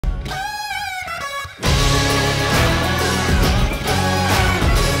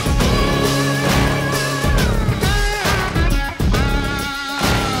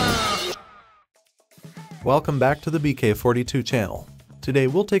Welcome back to the BK42 channel. Today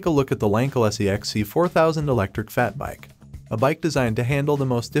we'll take a look at the Lankeleisi XC 4000 electric fat bike. A bike designed to handle the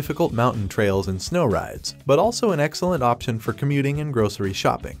most difficult mountain trails and snow rides, but also an excellent option for commuting and grocery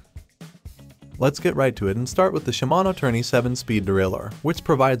shopping. Let's get right to it and start with the Shimano Tourney 7-speed derailleur, which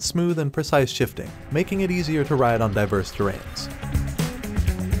provides smooth and precise shifting, making it easier to ride on diverse terrains.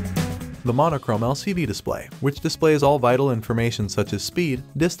 The monochrome LCD display, which displays all vital information such as speed,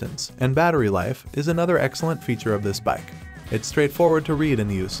 distance, and battery life, is another excellent feature of this bike. It's straightforward to read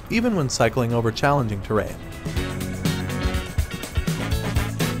and use, even when cycling over challenging terrain.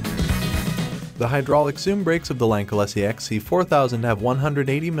 The hydraulic zoom brakes of the Lankeleisi XC 4000 have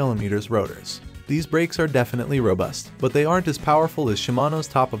 180mm rotors. These brakes are definitely robust, but they aren't as powerful as Shimano's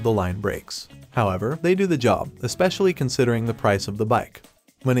top-of-the-line brakes. However, they do the job, especially considering the price of the bike.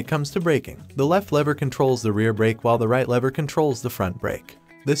 When it comes to braking, the left lever controls the rear brake while the right lever controls the front brake.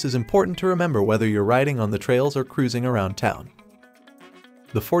 This is important to remember whether you're riding on the trails or cruising around town.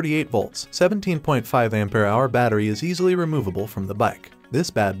 The 48 volts, 17.5 ampere-hour battery is easily removable from the bike. This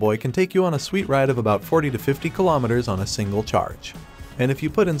bad boy can take you on a sweet ride of about 40 to 50 kilometers on a single charge. And if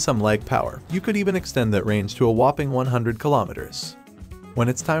you put in some leg power, you could even extend that range to a whopping 100 kilometers. When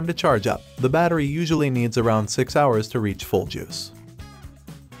it's time to charge up, the battery usually needs around 6 hours to reach full juice.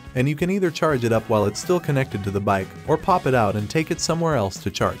 And you can either charge it up while it's still connected to the bike, or pop it out and take it somewhere else to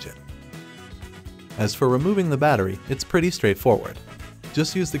charge it. As for removing the battery, it's pretty straightforward.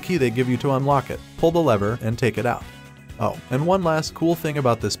 Just use the key they give you to unlock it, pull the lever, and take it out. Oh, and one last cool thing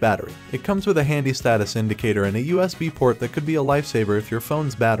about this battery, it comes with a handy status indicator and a USB port that could be a lifesaver if your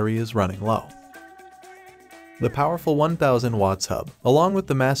phone's battery is running low. The powerful 1000 watts hub, along with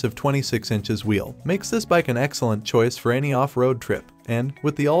the massive 26 inches wheel, makes this bike an excellent choice for any off-road trip, and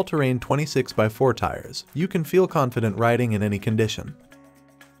with the all-terrain 26x4 tires, you can feel confident riding in any condition.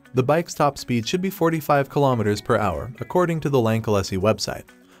 The bike's top speed should be 45 km per hour, according to the Lankeleisi website,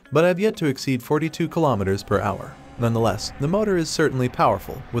 but I've yet to exceed 42 km per hour. Nonetheless, the motor is certainly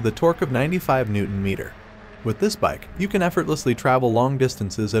powerful, with a torque of 95 Nm. With this bike, you can effortlessly travel long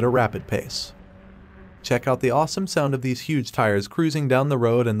distances at a rapid pace. Check out the awesome sound of these huge tires cruising down the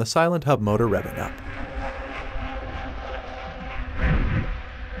road and the silent hub motor revving up.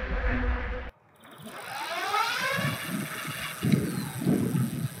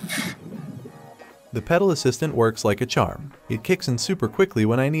 The pedal assistant works like a charm. It kicks in super quickly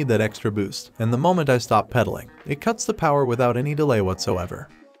when I need that extra boost, and the moment I stop pedaling, it cuts the power without any delay whatsoever.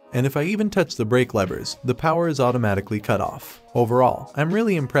 And if I even touch the brake levers, the power is automatically cut off. Overall, I'm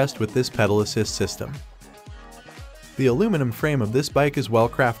really impressed with this pedal assist system. The aluminum frame of this bike is well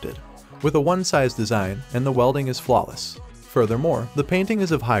crafted, with a one-size design, and the welding is flawless. Furthermore, the painting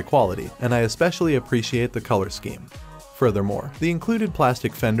is of high quality, and I especially appreciate the color scheme. Furthermore, the included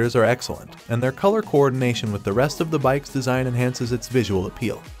plastic fenders are excellent, and their color coordination with the rest of the bike's design enhances its visual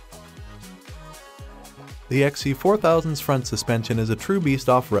appeal. The XC 4000's front suspension is a true beast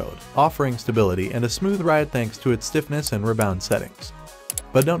off-road, offering stability and a smooth ride thanks to its stiffness and rebound settings.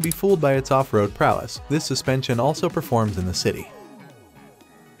 But don't be fooled by its off-road prowess, this suspension also performs in the city.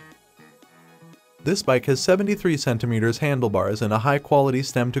 This bike has 73 cm handlebars and a high-quality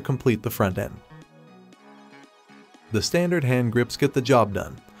stem to complete the front end. The standard hand grips get the job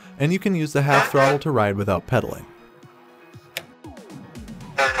done, and you can use the half throttle to ride without pedaling.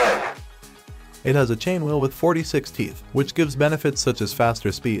 It has a chain wheel with 46 teeth, which gives benefits such as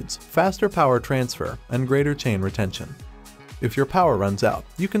faster speeds, faster power transfer, and greater chain retention. If your power runs out,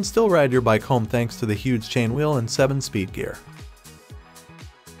 you can still ride your bike home thanks to the huge chain wheel and 7-speed gear.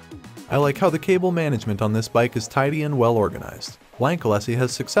 I like how the cable management on this bike is tidy and well organized. Lankeleisi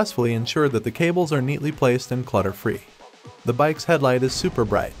has successfully ensured that the cables are neatly placed and clutter-free. The bike's headlight is super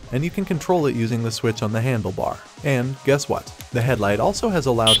bright, and you can control it using the switch on the handlebar. And guess what? The headlight also has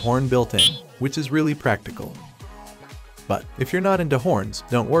a loud horn built in, which is really practical. But if you're not into horns,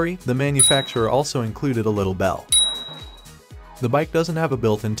 don't worry, the manufacturer also included a little bell. The bike doesn't have a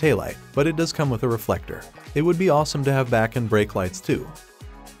built-in taillight, but it does come with a reflector. It would be awesome to have back and brake lights too.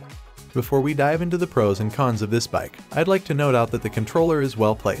 Before we dive into the pros and cons of this bike, I'd like to note out that the controller is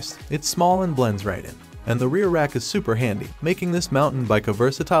well placed. It's small and blends right in. And the rear rack is super handy, making this mountain bike a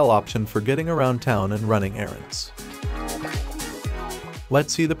versatile option for getting around town and running errands.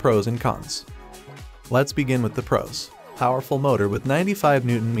 Let's see the pros and cons. Let's begin with the pros. Powerful motor with 95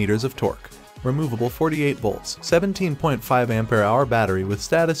 Nm of torque. Removable 48 volts, 17.5 ampere-hour battery with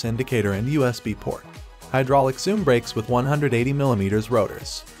status indicator and USB port. Hydraulic zoom brakes with 180mm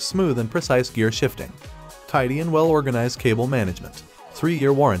rotors. Smooth and precise gear shifting. Tidy and well-organized cable management.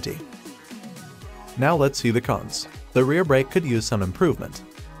 3-year warranty. Now let's see the cons. The rear brake could use some improvement.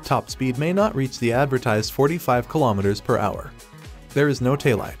 Top speed may not reach the advertised 45 km per hour. There is no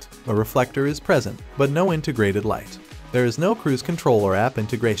taillight. A reflector is present, but no integrated light. There is no cruise control or app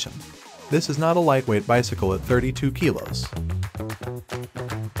integration. This is not a lightweight bicycle at 32 kilos.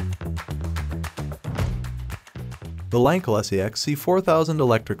 The Lankeleisi XC 4000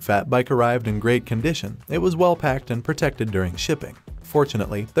 electric fat bike arrived in great condition. It was well packed and protected during shipping.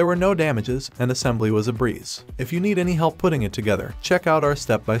 Fortunately, there were no damages and assembly was a breeze. If you need any help putting it together, check out our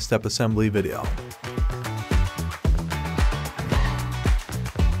step-by-step assembly video.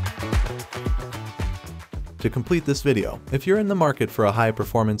 To complete this video, if you're in the market for a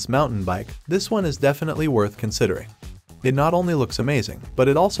high-performance mountain bike, this one is definitely worth considering. It not only looks amazing, but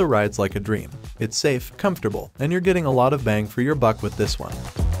it also rides like a dream. It's safe, comfortable, and you're getting a lot of bang for your buck with this one.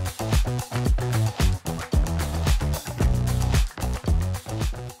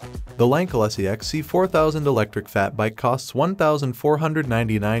 The Lankeleisi XC 4000 electric fat bike costs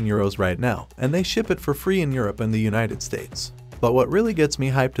 €1,499 right now, and they ship it for free in Europe and the United States. But what really gets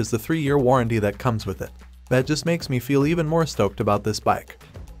me hyped is the 3-year warranty that comes with it. That just makes me feel even more stoked about this bike.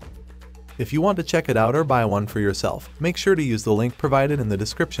 If you want to check it out or buy one for yourself, make sure to use the link provided in the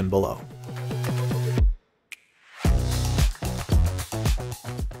description below.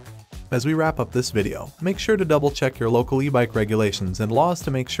 As we wrap up this video, make sure to double check your local e-bike regulations and laws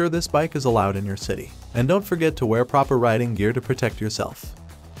to make sure this bike is allowed in your city. And don't forget to wear proper riding gear to protect yourself.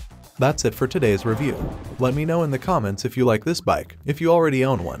 That's it for today's review. Let me know in the comments if you like this bike, if you already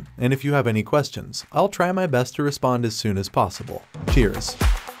own one, and if you have any questions. I'll try my best to respond as soon as possible. Cheers!